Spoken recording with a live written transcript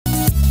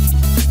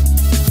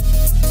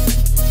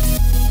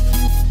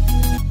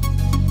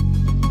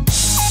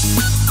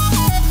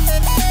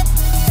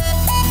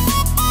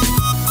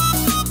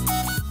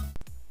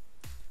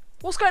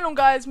going on,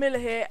 guys? Miller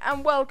here,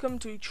 and welcome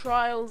to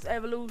Trials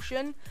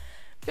Evolution.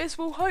 This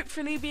will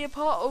hopefully be a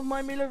part of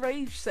my Miller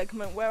Rage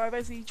segment, where I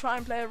basically try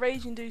and play a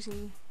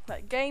rage-inducing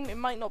game. It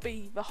might not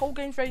be the whole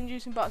game's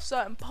rage-inducing, but a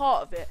certain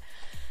part of it.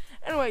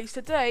 Anyways,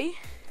 today,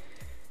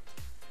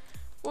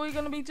 what we're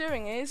going to be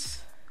doing is,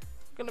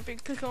 we're going to be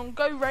clicking on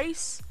Go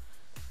Race,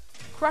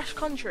 Crash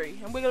Country,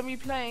 and we're going to be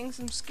playing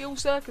some skill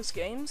circus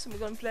games, and we're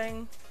going to be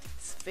playing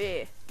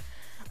S.P.H.E.R.E.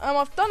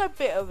 I've done a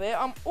bit of it,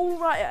 I'm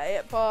alright at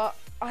it, but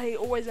I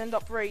always end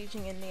up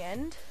raging in the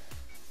end.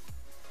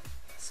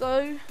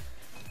 So,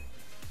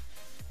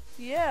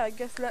 yeah, I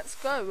guess let's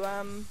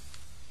go.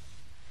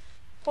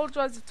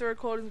 Apologise if the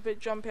recording's a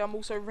bit jumpy, I'm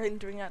also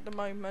rendering at the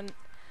moment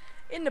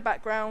in the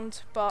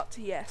background, but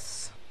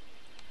yes.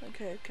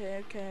 Okay.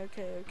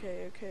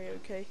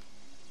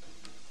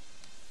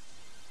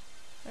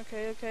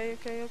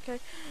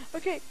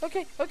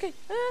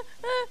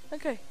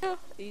 Okay.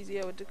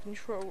 Easier with the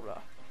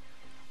controller.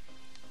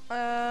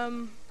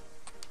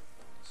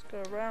 Let's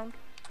go around.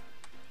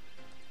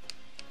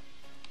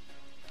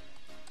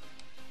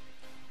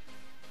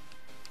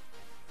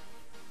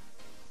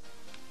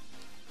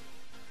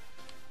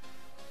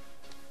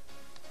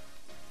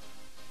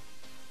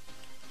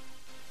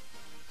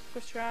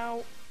 Push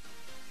out.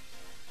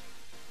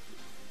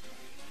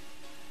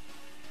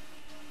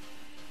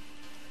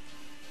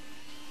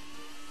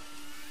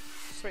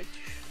 Switch.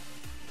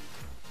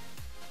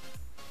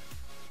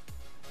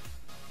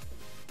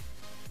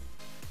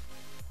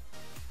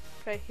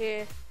 Okay,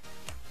 here,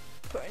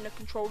 putting the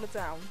controller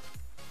down.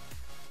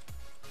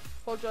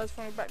 Apologise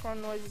for any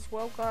background noise as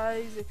well,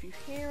 guys, if you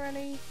hear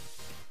any.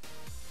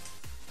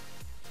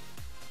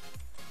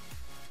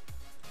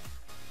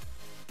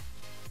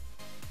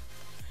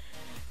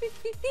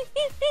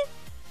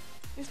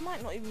 This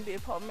might not even be a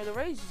part of Miller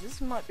Rages, this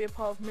might be a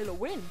part of Miller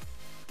Win.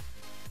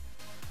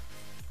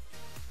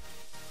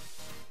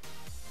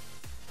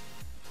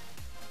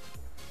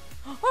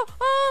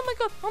 Oh my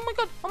god, oh my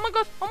god, oh my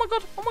god, oh my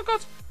god, oh my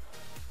god.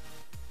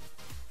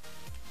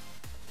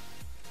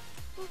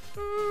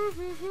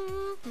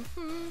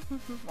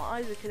 My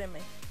eyes are killing me.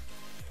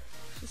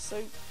 It's just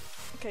so...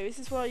 Okay, this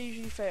is where I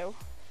usually fail.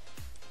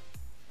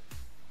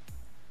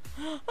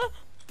 No.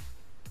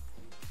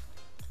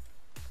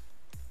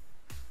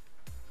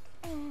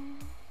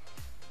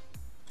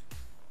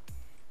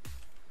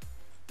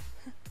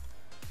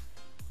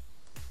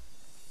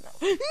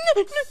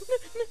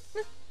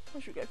 I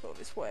should go for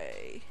this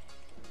way.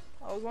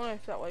 I was wondering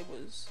if that way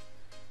was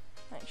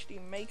actually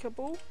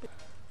makeable.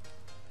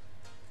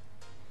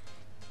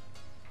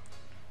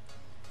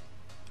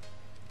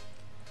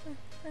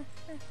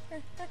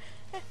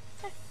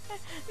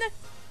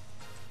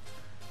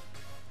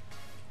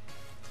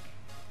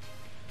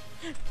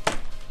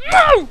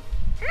 No!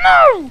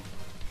 No!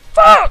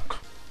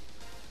 Fuck!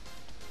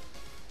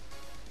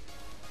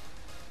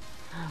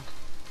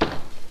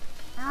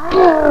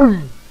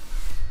 No!